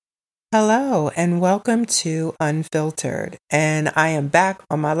Hello and welcome to Unfiltered. And I am back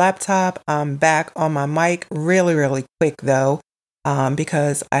on my laptop. I'm back on my mic really quick though,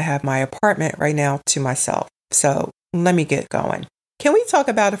 because I have my apartment right now to myself. So let me get going. Can we talk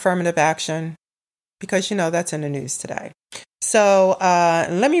about affirmative action? Because that's in the news today. So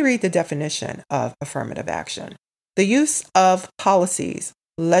let me read the definition of affirmative action. The use of policies,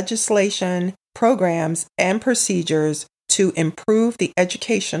 legislation, programs, and procedures to improve the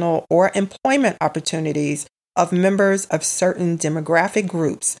educational or employment opportunities of members of certain demographic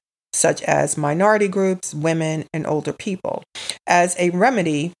groups, such as minority groups, women, and older people, as a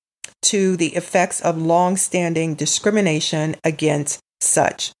remedy to the effects of long-standing discrimination against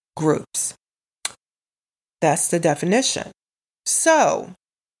such groups. That's the definition. So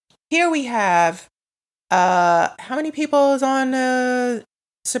here we have, how many people is on the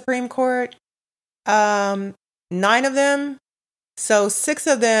Supreme Court? 9 of them. So 6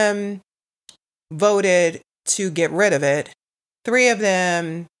 of them voted to get rid of it. 3 of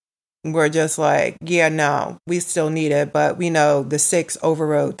them were just like, yeah, no, we still need it, but we know the 6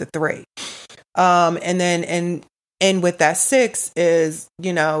 overrode the 3. And with that 6 is,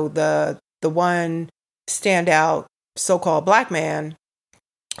 the one standout so-called black man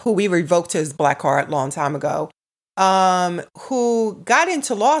who we revoked his black card a long time ago, who got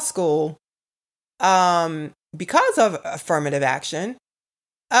into law school because of affirmative action,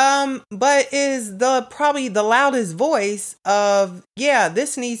 but is probably the loudest voice of, yeah,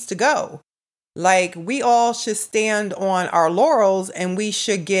 this needs to go. Like, we all should stand on our laurels and we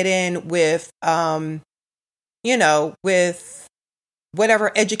should get in with, with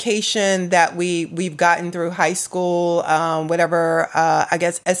whatever education that we've gotten through high school, whatever,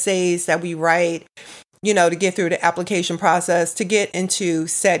 essays that we write, to get through the application process to get into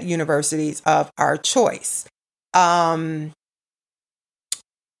said universities of our choice. Sorry,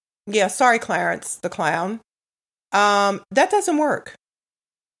 Clarence the clown. That doesn't work.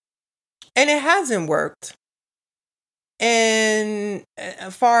 And it hasn't worked. And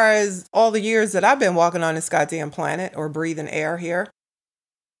as far as all the years that I've been walking on this goddamn planet or breathing air here,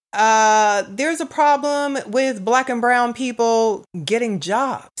 there's a problem with black and brown people getting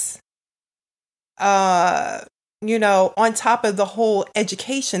jobs. On top of the whole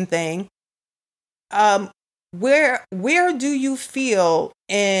education thing, where do you feel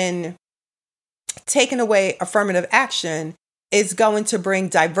in taking away affirmative action is going to bring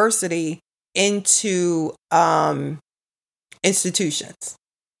diversity into institutions?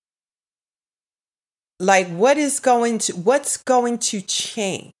 Like, what's going to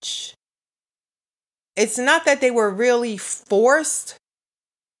change? It's not that they were really forced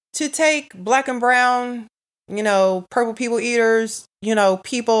to take black and brown, purple people eaters,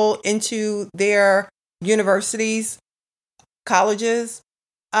 people into their universities, colleges.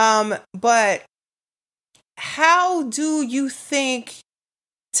 But how do you think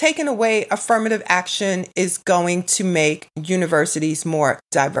taking away affirmative action is going to make universities more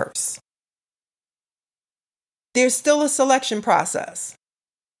diverse? There's still a selection process.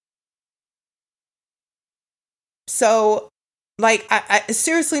 So, I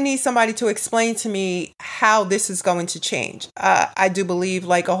seriously need somebody to explain to me how this is going to change. I do believe,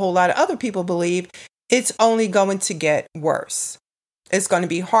 like a whole lot of other people believe, it's only going to get worse. It's going to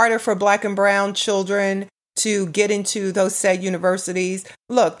be harder for black and brown children to get into those said universities.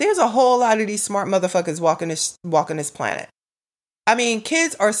 Look, there's a whole lot of these smart motherfuckers walking this planet. I mean,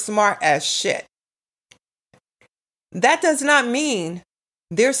 kids are smart as shit. That does not mean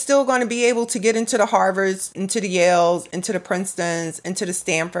they're still going to be able to get into the Harvards, into the Yales, into the Princetons, into the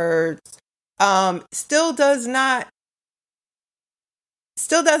Stanfords. Still does not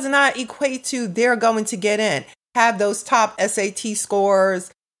equate to they're going to get in, have those top SAT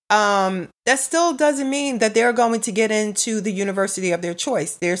scores. That still doesn't mean that they're going to get into the university of their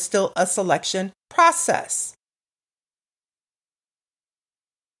choice. There's still a selection process.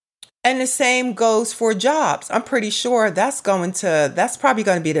 And the same goes for jobs. I'm pretty sure that's probably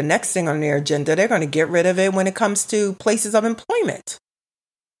going to be the next thing on their agenda. They're going to get rid of it when it comes to places of employment.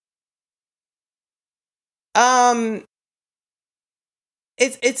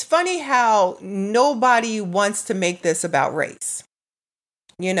 It's funny how nobody wants to make this about race.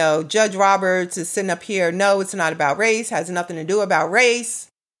 Judge Roberts is sitting up here. No, it's not about race. Has nothing to do about race.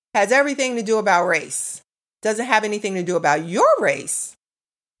 Has everything to do about race. Doesn't have anything to do about your race,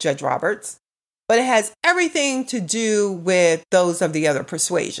 Judge Roberts, but it has everything to do with those of the other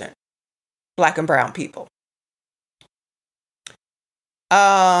persuasion, black and brown people.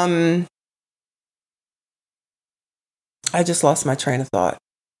 I just lost my train of thought.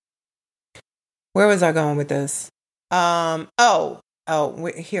 Where was I going with this?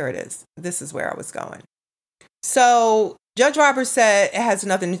 Here it is. This is where I was going. So Judge Roberts said it has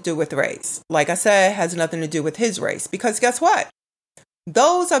nothing to do with race. Like I said, it has nothing to do with his race. Because guess what?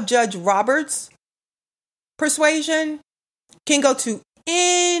 Those of Judge Roberts' persuasion can go to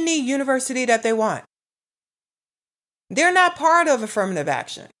any university that they want. They're not part of affirmative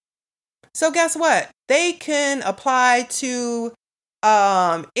action. So guess what? They can apply to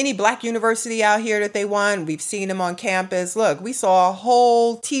any Black university out here that they want. We've seen them on campus. Look, we saw a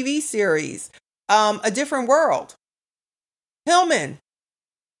whole TV series, A Different World. Hillman.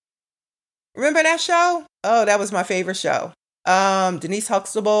 Remember that show? Oh, that was my favorite show. Denise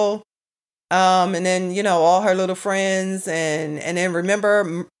Huxtable. And then, all her little friends. And then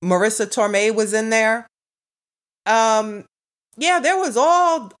remember Marissa Tomei was in there. Yeah, there was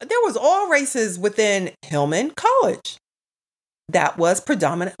all races within Hillman College that was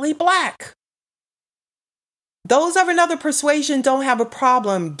predominantly Black. Those of another persuasion don't have a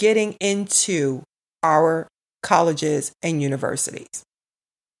problem getting into our colleges and universities.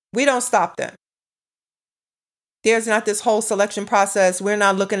 We don't stop them. There's not this whole selection process. We're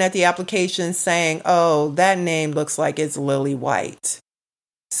not looking at the application saying, oh, that name looks like it's Lily White,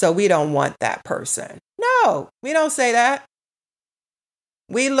 so we don't want that person. No, we don't say that.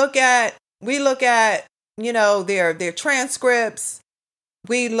 We look at their transcripts.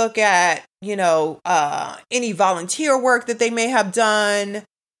 We look at any volunteer work that they may have done,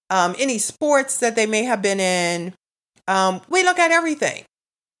 any sports that they may have been in. We look at everything.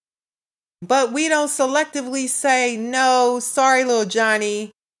 But we don't selectively say, no, sorry, little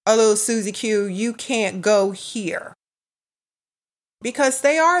Johnny or little Susie Q, you can't go here. Because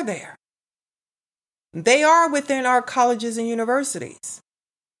they are there. They are within our colleges and universities.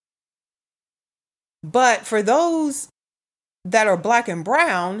 But for those that are Black and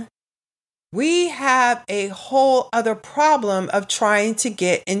brown, we have a whole other problem of trying to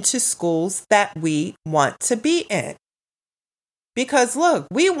get into schools that we want to be in. Because look,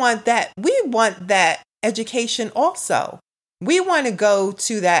 we want that education also. We want to go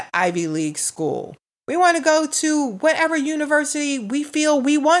to that Ivy League school. We want to go to whatever university we feel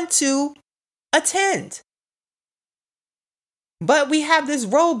we want to attend. But we have this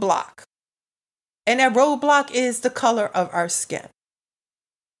roadblock. And that roadblock is the color of our skin.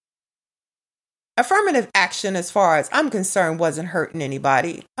 Affirmative action, as far as I'm concerned, wasn't hurting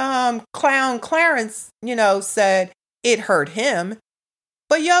anybody. Clown Clarence, said it hurt him.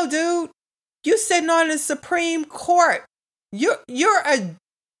 But yo, dude, you sitting on the Supreme Court. Look,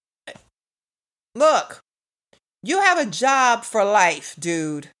 you have a job for life,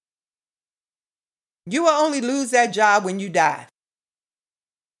 dude. You will only lose that job when you die.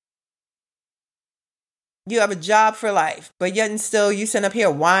 You have a job for life, but yet and still you sit up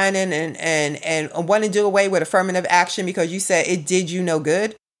here whining and want to do away with affirmative action because you said it did you no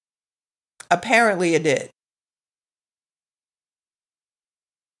good. Apparently it did.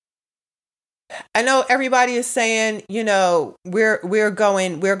 I know everybody is saying, we're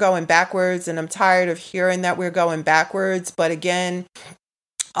going backwards, and I'm tired of hearing that we're going backwards. But again,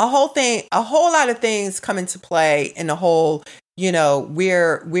 a whole lot of things come into play in the whole,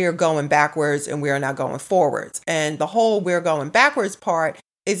 we're going backwards and we're not going forwards. And the whole we're going backwards part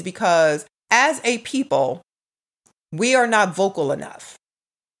is because as a people, we are not vocal enough.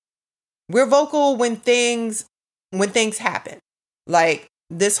 We're vocal when things happen. Like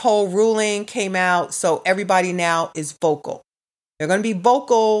this whole ruling came out, so everybody now is vocal. They're going to be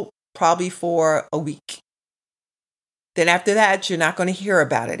vocal probably for a week. Then after that, you're not going to hear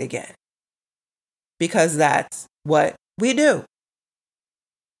about it again. Because that's what we do.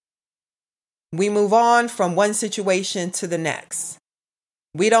 We move on from one situation to the next.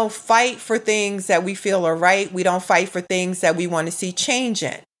 We don't fight for things that we feel are right. We don't fight for things that we want to see change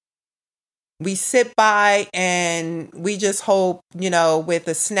in. We sit by and we just hope, with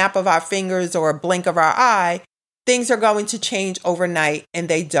a snap of our fingers or a blink of our eye, things are going to change overnight, and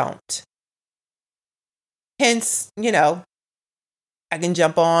they don't. Hence, I can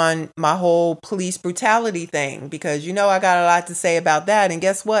jump on my whole police brutality thing because, I got a lot to say about that. And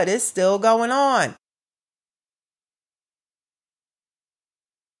guess what? It's still going on.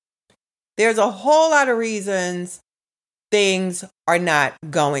 There's a whole lot of reasons things are not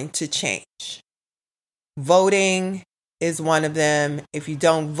going to change. Voting is one of them. If you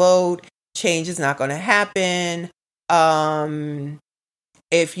don't vote, change is not going to happen.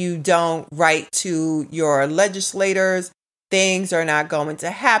 If you don't write to your legislators, things are not going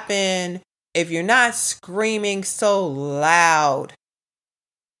to happen. If you're not screaming so loud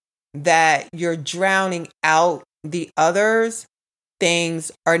that you're drowning out the others,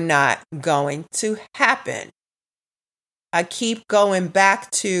 things are not going to happen. I keep going back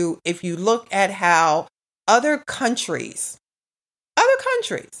to, if you look at how other countries,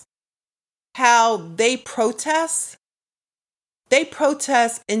 how they protest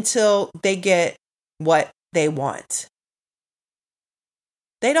until they get what they want.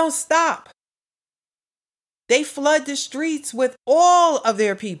 They don't stop. They flood the streets with all of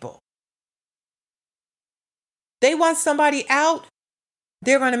their people. They want somebody out,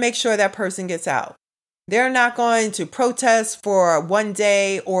 they're going to make sure that person gets out. They're not going to protest for one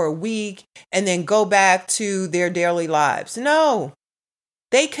day or a week and then go back to their daily lives. No,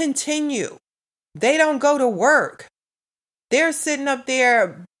 they continue. They don't go to work. They're sitting up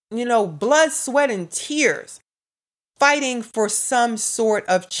there, blood, sweat, and tears, fighting for some sort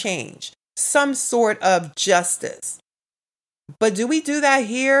of change, some sort of justice. But do we do that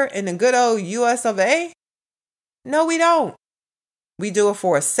here in the good old US of A? No, we don't. We do it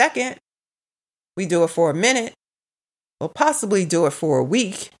for a second. We do it for a minute. We'll possibly do it for a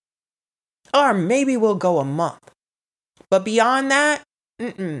week. Or maybe we'll go a month. But beyond that,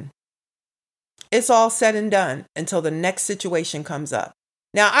 it's all said and done until the next situation comes up.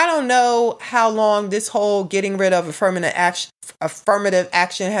 Now, I don't know how long this whole getting rid of affirmative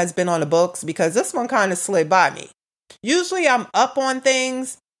action has been on the books, because this one kind of slid by me. Usually I'm up on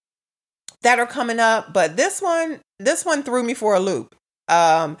things that are coming up, but this one threw me for a loop.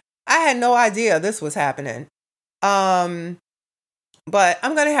 I had no idea this was happening. But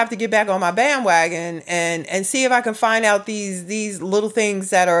I'm going to have to get back on my bandwagon and see if I can find out these little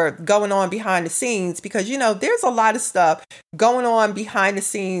things that are going on behind the scenes, because, there's a lot of stuff going on behind the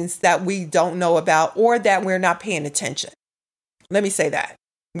scenes that we don't know about, or that we're not paying attention. Let me say that.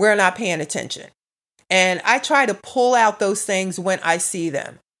 We're not paying attention. And I try to pull out those things when I see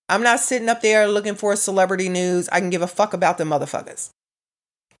them. I'm not sitting up there looking for celebrity news. I can give a fuck about the motherfuckers.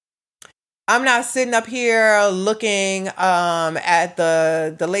 I'm not sitting up here looking at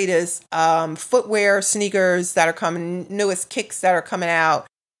the latest footwear, sneakers that are coming, newest kicks that are coming out.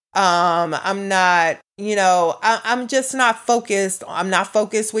 I'm not, I'm just not focused. I'm not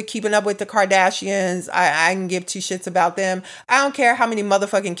focused with keeping up with the Kardashians. I can give two shits about them. I don't care how many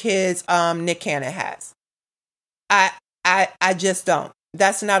motherfucking kids Nick Cannon has. I just don't.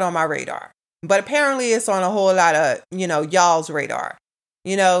 That's not on my radar. But apparently it's on a whole lot of, y'all's radar.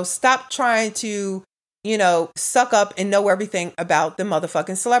 Stop trying to, suck up and know everything about the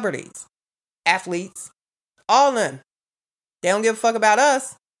motherfucking celebrities, athletes, all of them. They don't give a fuck about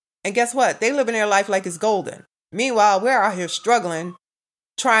us. And guess what? They living their life like it's golden. Meanwhile, we're out here struggling,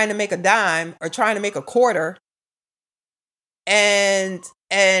 trying to make a dime or trying to make a quarter, and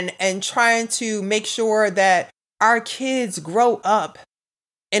trying to make sure that our kids grow up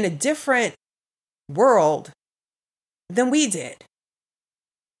in a different world than we did.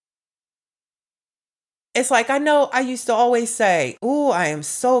 It's like, I know I used to always say, ooh, I am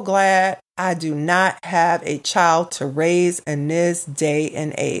so glad I do not have a child to raise in this day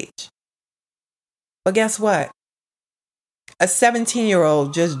and age. But guess what? A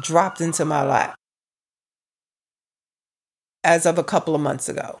 17-year-old just dropped into my lap as of a couple of months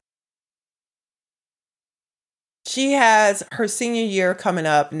ago. She has her senior year coming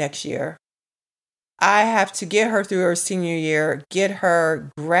up next year. I have to get her through her senior year, get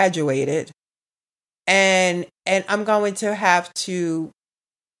her graduated. And I'm going to have to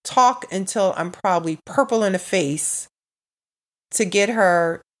talk until I'm probably purple in the face to get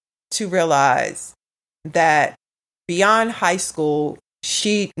her to realize that beyond high school,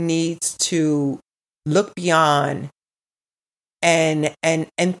 she needs to look beyond and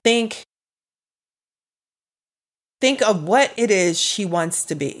think of what it is she wants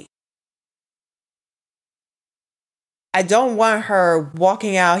to be. I don't want her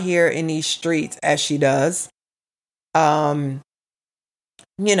walking out here in these streets as she does, thinking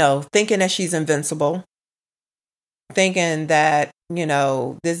that she's invincible, thinking that,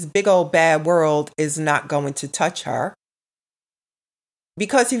 this big old bad world is not going to touch her,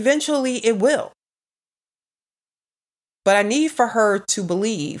 because eventually it will. But I need for her to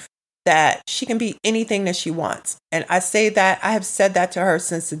believe that she can be anything that she wants. And I have said that to her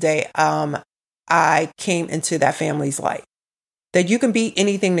since the day I came into that family's life, that you can be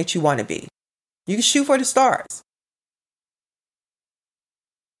anything that you want to be. You can shoot for the stars.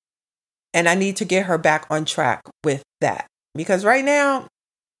 And I need to get her back on track with that. Because right now,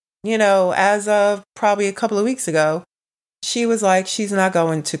 as of probably a couple of weeks ago, she was like, she's not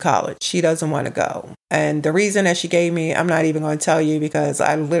going to college. She doesn't want to go. And the reason that she gave me, I'm not even going to tell you, because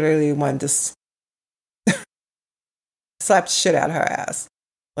I literally wanted to slap the shit out of her ass.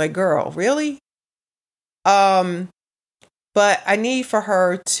 Like, girl, really? But I need for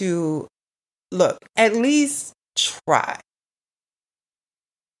her to look, at least try.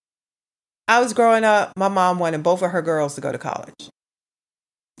 I was growing up, my mom wanted both of her girls to go to college.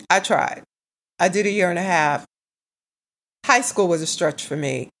 I tried. I did a year and a half. High school was a stretch for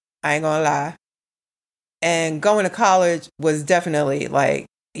me. I ain't gonna lie. And going to college was definitely like,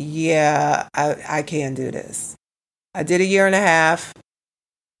 yeah, I can't do this. I did a year and a half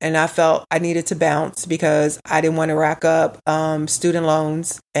and I felt I needed to bounce because I didn't want to rack up student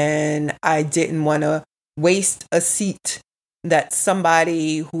loans and I didn't want to waste a seat that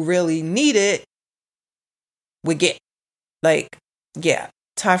somebody who really needed would get. Like, yeah,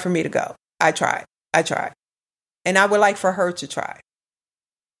 time for me to go. I tried. And I would like for her to try.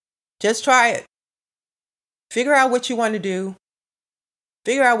 Just try it. Figure out what you want to do.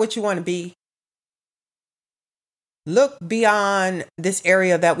 Figure out what you want to be. Look beyond this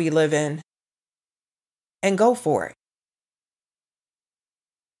area that we live in and go for it.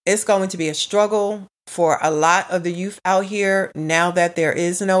 It's going to be a struggle for a lot of the youth out here now that there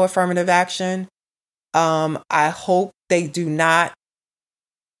is no affirmative action. I hope they do not,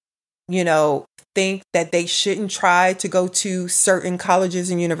 think that they shouldn't try to go to certain colleges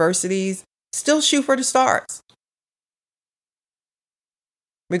and universities. Still shoot for the stars.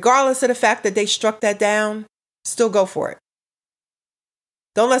 Regardless of the fact that they struck that down, still go for it.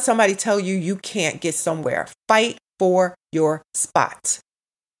 Don't let somebody tell you you can't get somewhere. Fight for your spot.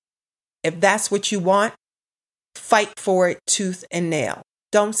 If that's what you want, fight for it tooth and nail.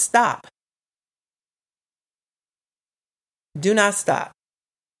 Don't stop. Do not stop.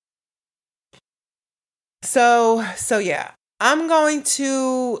 So yeah, I'm going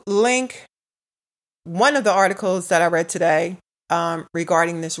to link one of the articles that I read today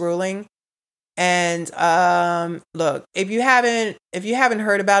regarding this ruling. And look, if you haven't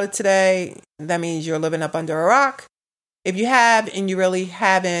heard about it today, that means you're living up under a rock. If you have and you really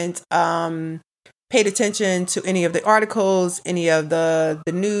haven't paid attention to any of the articles, any of the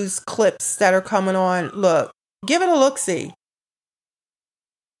news clips that are coming on, look, give it a look-see.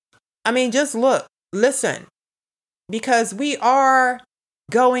 I mean, just look, listen, because we are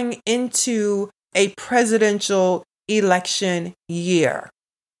going into a presidential election year.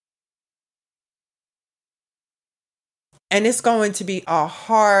 And it's going to be a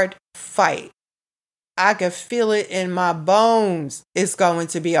hard fight. I can feel it in my bones. It's going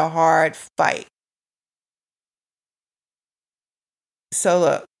to be a hard fight. So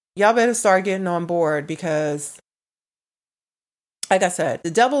look, y'all better start getting on board because, like I said, the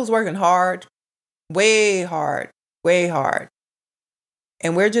devil's working hard, way hard, way hard.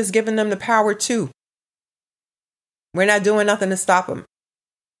 And we're just giving them the power too. We're not doing nothing to stop them.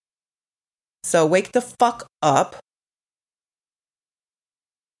 So wake the fuck up.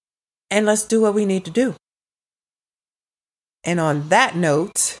 And let's do what we need to do. And on that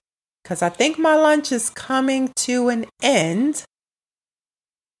note, because I think my lunch is coming to an end,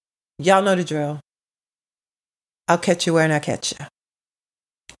 y'all know the drill. I'll catch you when I catch you.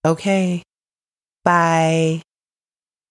 Okay. Bye.